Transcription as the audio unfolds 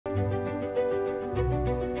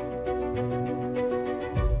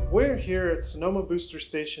We're here at Sonoma Booster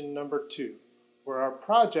Station number 2, where our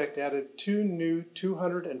project added 2 new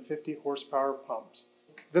 250 horsepower pumps.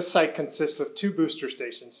 This site consists of 2 booster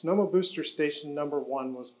stations. Sonoma Booster Station number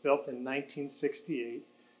 1 was built in 1968,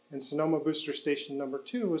 and Sonoma Booster Station number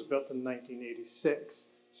 2 was built in 1986.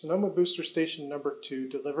 Sonoma Booster Station number 2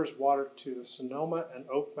 delivers water to the Sonoma and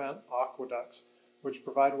Oakmont aqueducts, which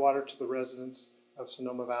provide water to the residents of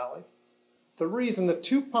Sonoma Valley. The reason the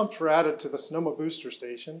 2 pumps were added to the Sonoma Booster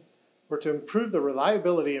Station were to improve the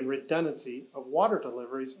reliability and redundancy of water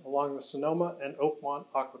deliveries along the Sonoma and Oakmont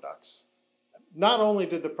aqueducts. Not only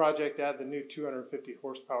did the project add the new 250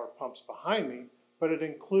 horsepower pumps behind me, but it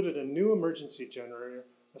included a new emergency generator,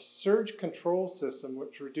 a surge control system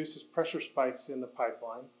which reduces pressure spikes in the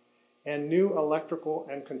pipeline, and new electrical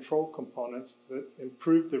and control components that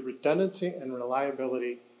improve the redundancy and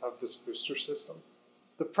reliability of this booster system.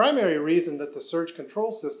 The primary reason that the surge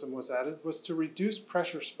control system was added was to reduce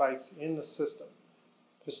pressure spikes in the system.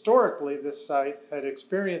 Historically, this site had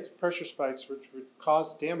experienced pressure spikes which would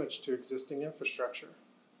cause damage to existing infrastructure.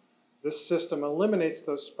 This system eliminates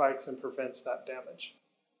those spikes and prevents that damage.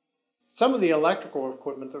 Some of the electrical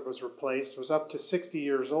equipment that was replaced was up to 60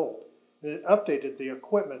 years old, and it updated the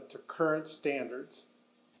equipment to current standards.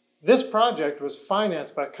 This project was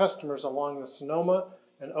financed by customers along the Sonoma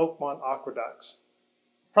and Oakmont aqueducts.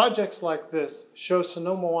 Projects like this show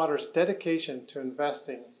Sonoma Water's dedication to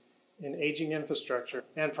investing in aging infrastructure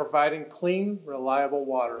and providing clean, reliable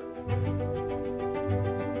water.